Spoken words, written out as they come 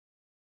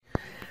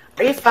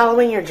Are you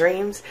following your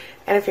dreams?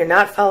 And if you're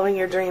not following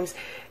your dreams,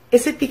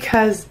 is it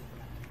because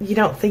you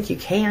don't think you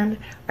can?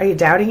 Are you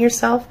doubting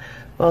yourself?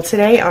 Well,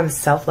 today on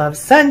Self-Love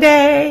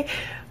Sunday,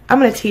 I'm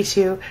going to teach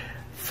you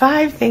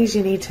 5 things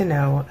you need to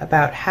know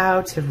about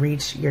how to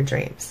reach your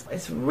dreams.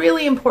 It's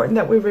really important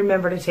that we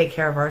remember to take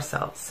care of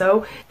ourselves.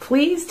 So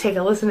please take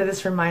a listen to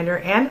this reminder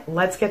and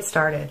let's get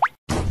started.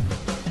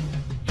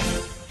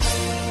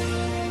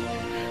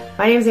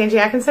 My name is Angie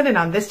Atkinson, and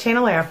on this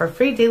channel I offer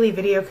free daily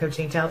video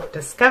coaching to help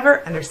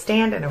discover,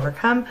 understand, and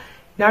overcome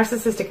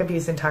narcissistic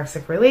abuse and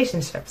toxic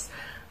relationships.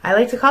 I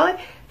like to call it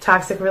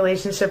toxic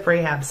relationship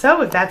rehab.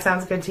 So if that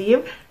sounds good to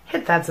you,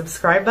 hit that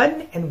subscribe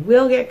button and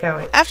we'll get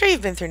going. After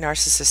you've been through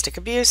narcissistic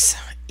abuse,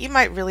 you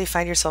might really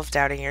find yourself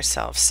doubting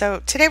yourself.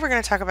 So today we're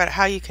going to talk about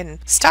how you can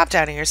stop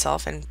doubting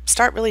yourself and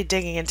start really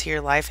digging into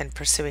your life and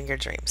pursuing your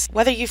dreams.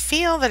 Whether you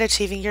feel that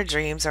achieving your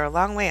dreams are a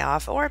long way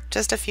off or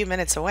just a few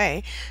minutes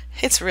away,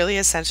 it's really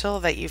essential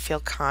that you feel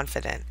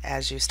confident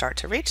as you start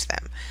to reach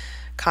them.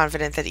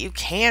 Confident that you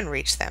can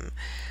reach them.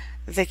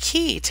 The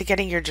key to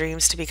getting your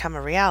dreams to become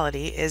a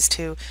reality is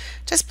to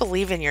just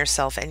believe in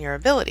yourself and your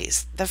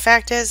abilities. The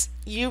fact is,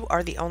 you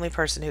are the only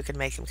person who can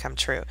make them come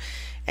true,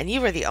 and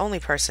you are the only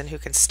person who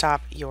can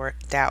stop your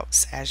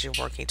doubts as you're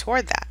working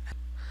toward that.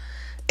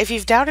 If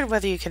you've doubted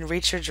whether you can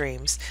reach your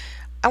dreams,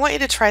 I want you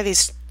to try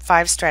these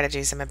 5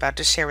 strategies I'm about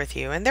to share with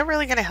you, and they're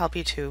really going to help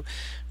you to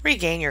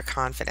regain your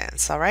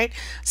confidence, all right?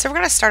 So we're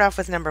going to start off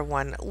with number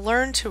 1,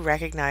 learn to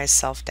recognize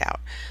self-doubt.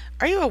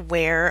 Are you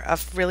aware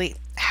of really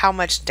how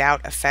much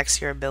doubt affects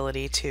your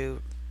ability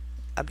to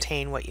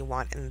obtain what you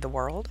want in the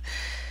world?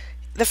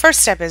 The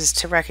first step is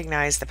to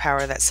recognize the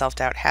power that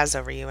self-doubt has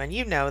over you, and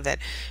you know that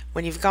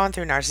when you've gone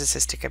through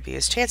narcissistic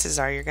abuse, chances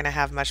are you're going to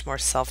have much more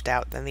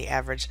self-doubt than the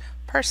average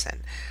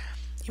person.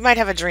 You might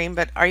have a dream,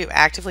 but are you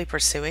actively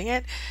pursuing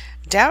it?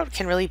 Doubt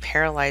can really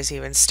paralyze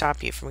you and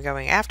stop you from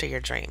going after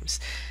your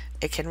dreams.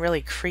 It can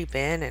really creep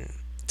in and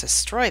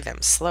destroy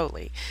them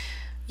slowly.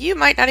 You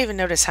might not even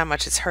notice how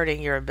much it's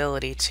hurting your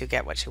ability to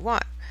get what you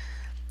want.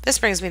 This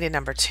brings me to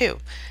number 2.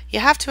 You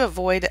have to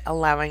avoid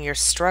allowing your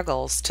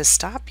struggles to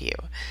stop you.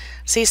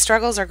 See,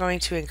 struggles are going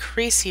to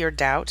increase your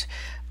doubt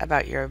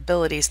about your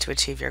abilities to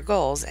achieve your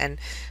goals, and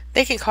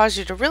they can cause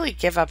you to really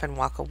give up and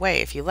walk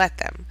away if you let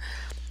them.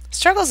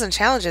 Struggles and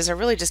challenges are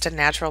really just a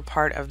natural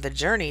part of the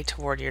journey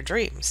toward your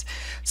dreams.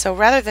 So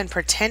rather than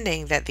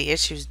pretending that the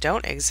issues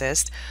don't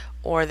exist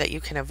or that you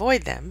can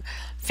avoid them,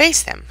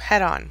 face them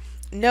head on.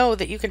 Know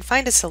that you can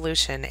find a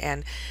solution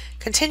and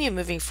continue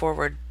moving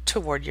forward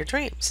toward your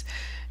dreams.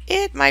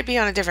 It might be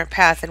on a different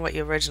path than what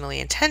you originally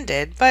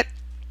intended, but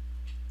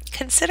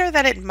consider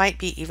that it might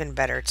be even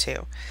better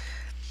too.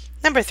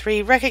 Number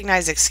 3,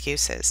 recognize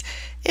excuses.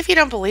 If you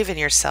don't believe in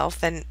yourself,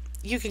 then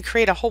you can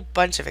create a whole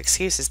bunch of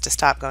excuses to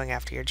stop going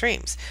after your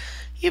dreams.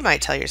 You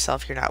might tell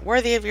yourself you're not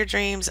worthy of your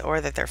dreams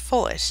or that they're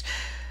foolish.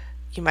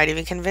 You might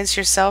even convince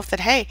yourself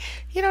that, hey,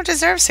 you don't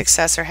deserve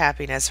success or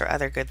happiness or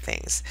other good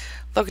things.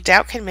 Look,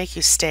 doubt can make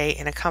you stay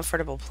in a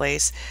comfortable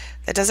place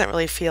that doesn't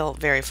really feel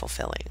very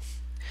fulfilling.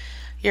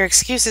 Your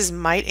excuses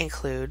might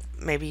include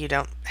maybe you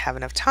don't have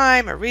enough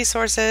time or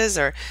resources,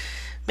 or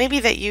maybe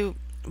that you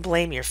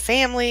blame your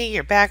family,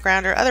 your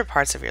background, or other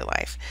parts of your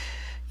life.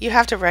 You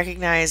have to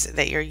recognize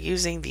that you're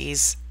using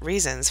these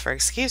reasons for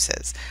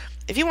excuses.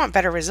 If you want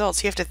better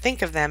results, you have to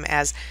think of them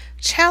as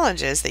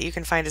challenges that you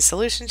can find a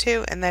solution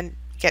to and then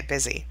get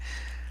busy.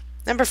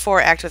 Number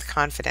 4, act with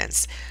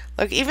confidence.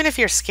 Look, even if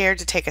you're scared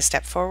to take a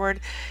step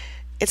forward,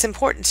 it's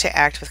important to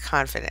act with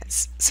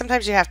confidence.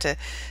 Sometimes you have to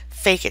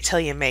fake it till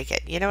you make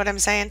it. You know what I'm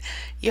saying?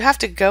 You have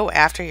to go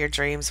after your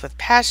dreams with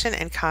passion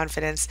and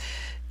confidence,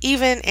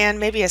 even and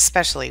maybe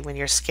especially when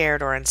you're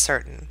scared or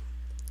uncertain.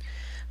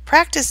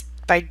 Practice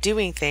by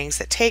doing things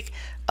that take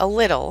a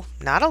little,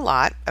 not a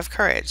lot, of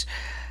courage.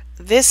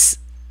 This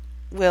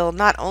will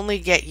not only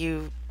get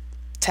you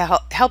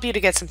to help you to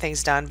get some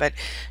things done, but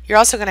you're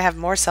also going to have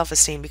more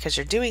self-esteem because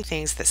you're doing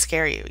things that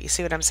scare you. You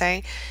see what I'm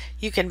saying?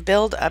 You can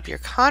build up your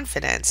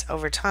confidence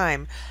over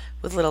time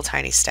with little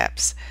tiny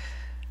steps.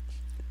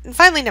 And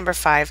finally, number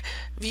 5,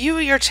 view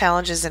your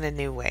challenges in a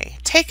new way.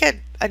 Take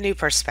a new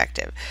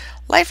perspective.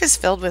 Life is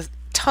filled with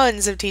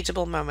tons of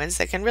teachable moments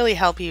that can really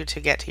help you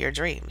to get to your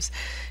dreams.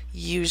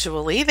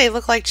 Usually, they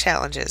look like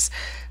challenges.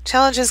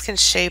 Challenges can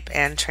shape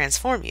and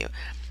transform you.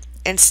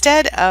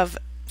 Instead of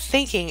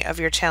thinking of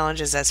your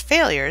challenges as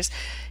failures,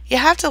 you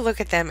have to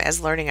look at them as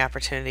learning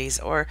opportunities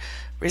or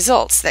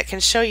results that can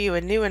show you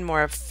a new and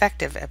more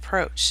effective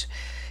approach.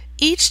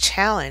 Each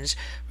challenge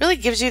really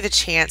gives you the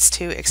chance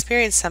to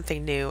experience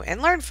something new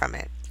and learn from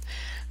it.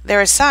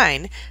 They're a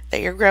sign that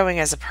you're growing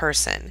as a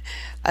person,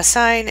 a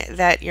sign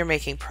that you're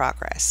making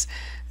progress.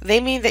 They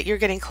mean that you're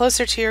getting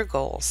closer to your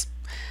goals.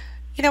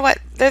 You know what?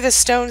 They're the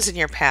stones in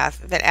your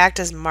path that act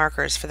as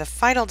markers for the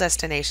final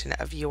destination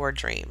of your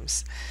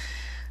dreams.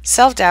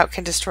 Self-doubt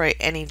can destroy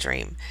any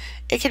dream.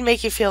 It can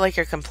make you feel like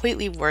you're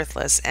completely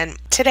worthless. And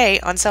today,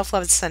 on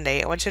Self-Love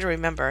Sunday, I want you to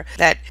remember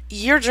that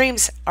your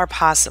dreams are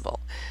possible.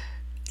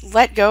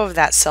 Let go of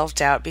that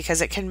self-doubt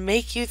because it can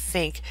make you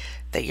think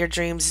that your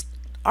dreams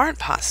aren't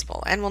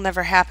possible and will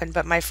never happen.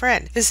 But my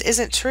friend, this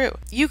isn't true.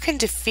 You can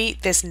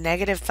defeat this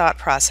negative thought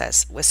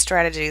process with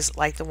strategies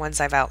like the ones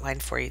I've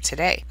outlined for you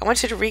today. I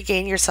want you to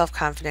regain your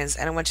self-confidence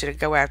and I want you to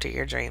go after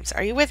your dreams.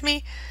 Are you with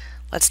me?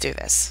 Let's do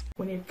this.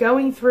 When you're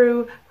going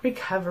through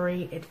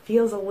recovery, it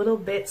feels a little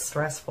bit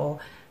stressful.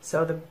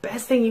 So the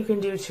best thing you can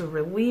do to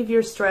relieve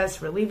your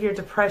stress, relieve your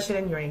depression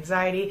and your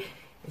anxiety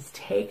is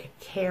take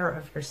care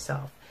of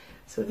yourself.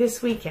 So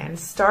this weekend,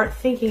 start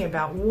thinking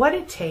about what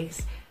it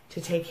takes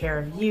to take care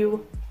of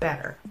you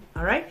better.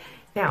 All right?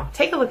 Now,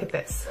 take a look at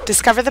this.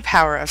 Discover the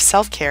power of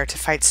self-care to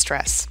fight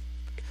stress.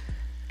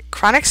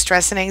 Chronic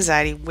stress and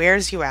anxiety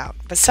wears you out,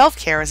 but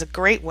self-care is a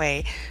great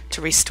way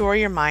to restore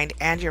your mind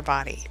and your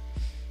body.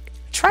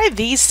 Try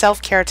these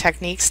self-care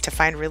techniques to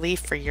find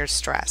relief for your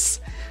stress.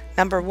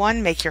 Number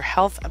 1, make your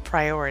health a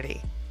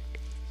priority.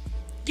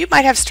 You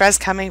might have stress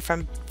coming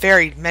from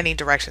very many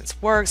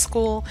directions: work,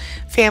 school,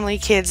 family,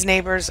 kids,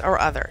 neighbors, or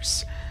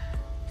others.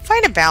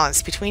 Find a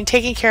balance between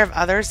taking care of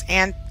others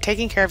and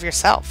taking care of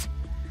yourself.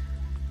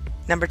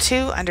 Number 2,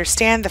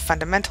 understand the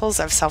fundamentals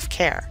of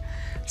self-care.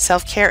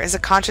 Self-care is a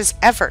conscious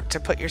effort to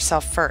put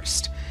yourself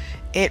first.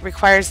 It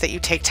requires that you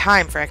take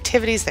time for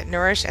activities that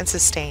nourish and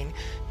sustain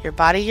your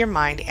body, your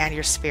mind, and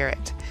your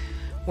spirit.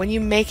 When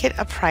you make it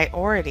a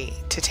priority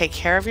to take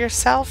care of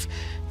yourself,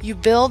 you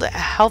build a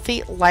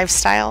healthy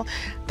lifestyle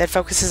that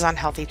focuses on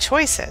healthy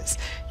choices.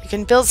 You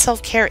can build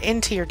self-care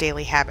into your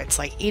daily habits,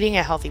 like eating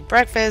a healthy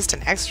breakfast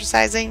and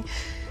exercising.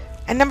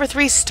 And number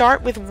 3,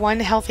 start with one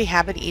healthy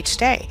habit each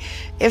day.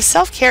 If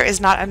self-care is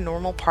not a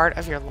normal part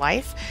of your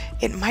life,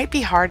 it might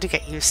be hard to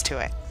get used to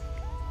it.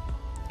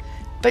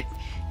 But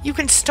you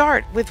can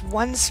start with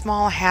one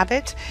small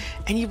habit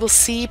and you will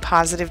see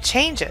positive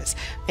changes.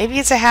 Maybe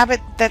it's a habit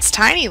that's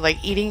tiny,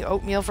 like eating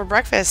oatmeal for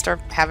breakfast or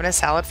having a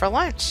salad for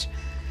lunch.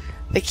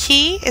 The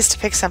key is to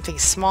pick something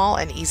small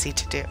and easy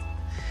to do.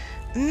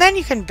 And then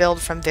you can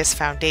build from this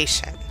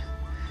foundation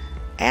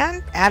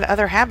and add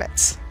other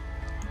habits.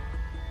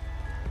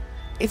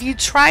 If you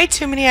try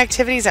too many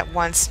activities at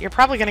once, you're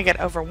probably going to get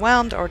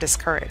overwhelmed or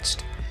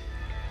discouraged.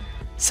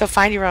 So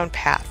find your own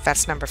path.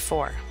 That's number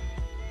 4.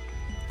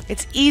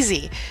 It's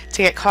easy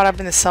to get caught up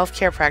in the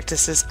self-care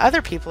practices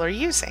other people are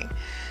using,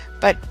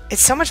 but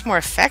it's so much more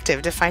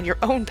effective to find your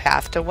own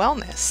path to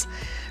wellness.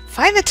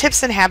 Find the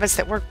tips and habits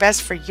that work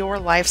best for your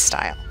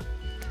lifestyle.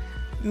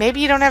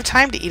 Maybe you don't have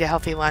time to eat a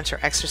healthy lunch or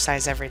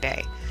exercise every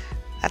day.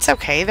 That's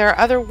okay. There are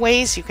other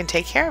ways you can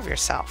take care of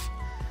yourself.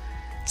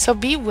 So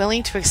be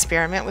willing to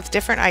experiment with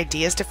different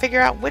ideas to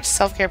figure out which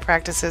self-care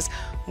practices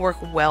work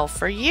well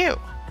for you.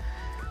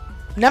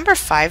 Number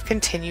 5,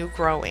 continue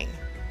growing.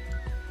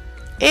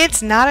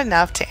 It's not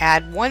enough to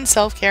add one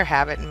self-care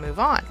habit and move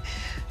on.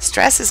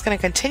 Stress is going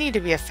to continue to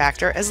be a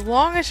factor as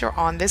long as you're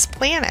on this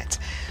planet.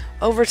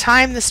 Over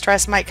time, the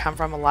stress might come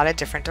from a lot of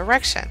different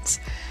directions.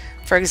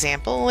 For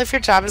example, if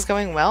your job is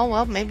going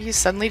well, maybe you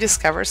suddenly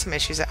discover some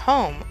issues at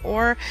home.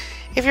 Or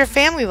if your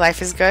family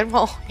life is good,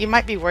 well, you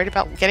might be worried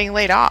about getting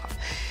laid off.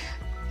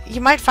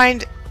 You might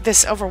find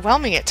this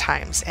overwhelming at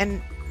times,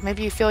 and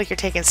maybe you feel like you're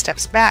taking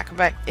steps back,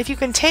 but if you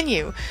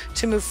continue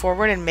to move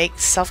forward and make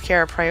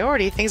self-care a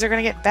priority, things are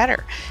going to get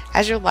better.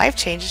 As your life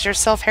changes, your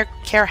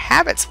self-care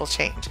habits will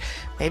change.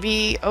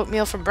 Maybe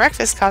oatmeal for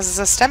breakfast causes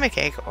a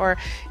stomachache, or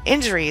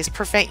injuries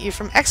prevent you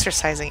from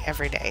exercising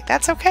every day.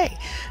 That's okay.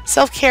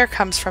 Self-care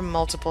comes from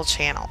multiple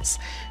channels.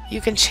 You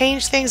can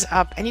change things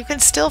up and you can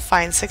still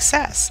find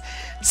success.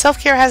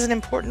 Self-care has an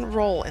important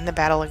role in the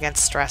battle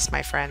against stress,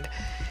 my friend.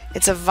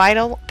 It's a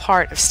vital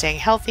part of staying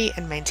healthy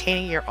and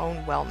maintaining your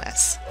own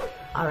wellness.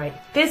 All right,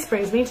 this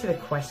brings me to the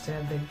question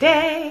of the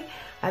day.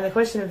 And the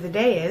question of the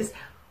day is,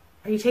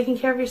 are you taking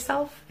care of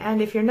yourself?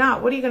 And if you're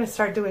not, what are you going to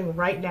start doing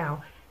right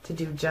now to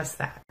do just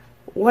that?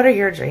 What are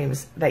your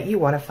dreams that you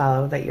want to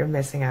follow that you're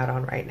missing out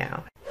on right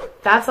now?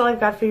 That's all I've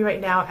got for you right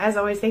now. As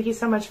always, thank you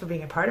so much for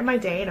being a part of my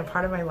day and a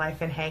part of my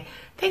life. And hey,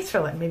 thanks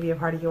for letting me be a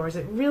part of yours.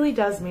 It really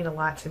does mean a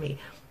lot to me.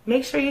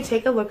 Make sure you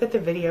take a look at the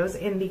videos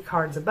in the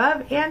cards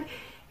above and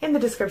in the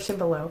description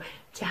below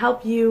to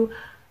help you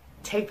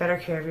take better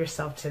care of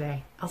yourself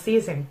today. I'll see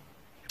you soon.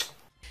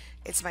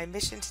 It's my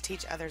mission to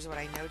teach others what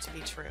I know to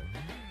be true.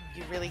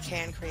 You really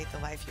can create the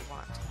life you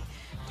want.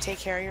 Take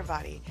care of your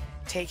body,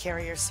 take care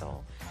of your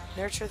soul,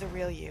 nurture the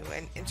real you,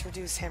 and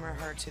introduce him or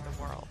her to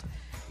the world.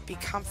 Be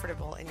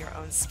comfortable in your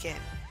own skin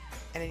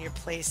and in your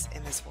place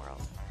in this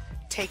world.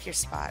 Take your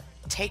spot,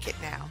 take it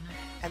now,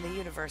 and the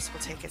universe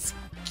will take its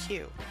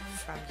cue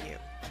from you.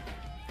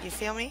 You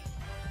feel me?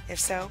 If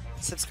so,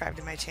 subscribe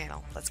to my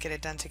channel. Let's get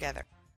it done together.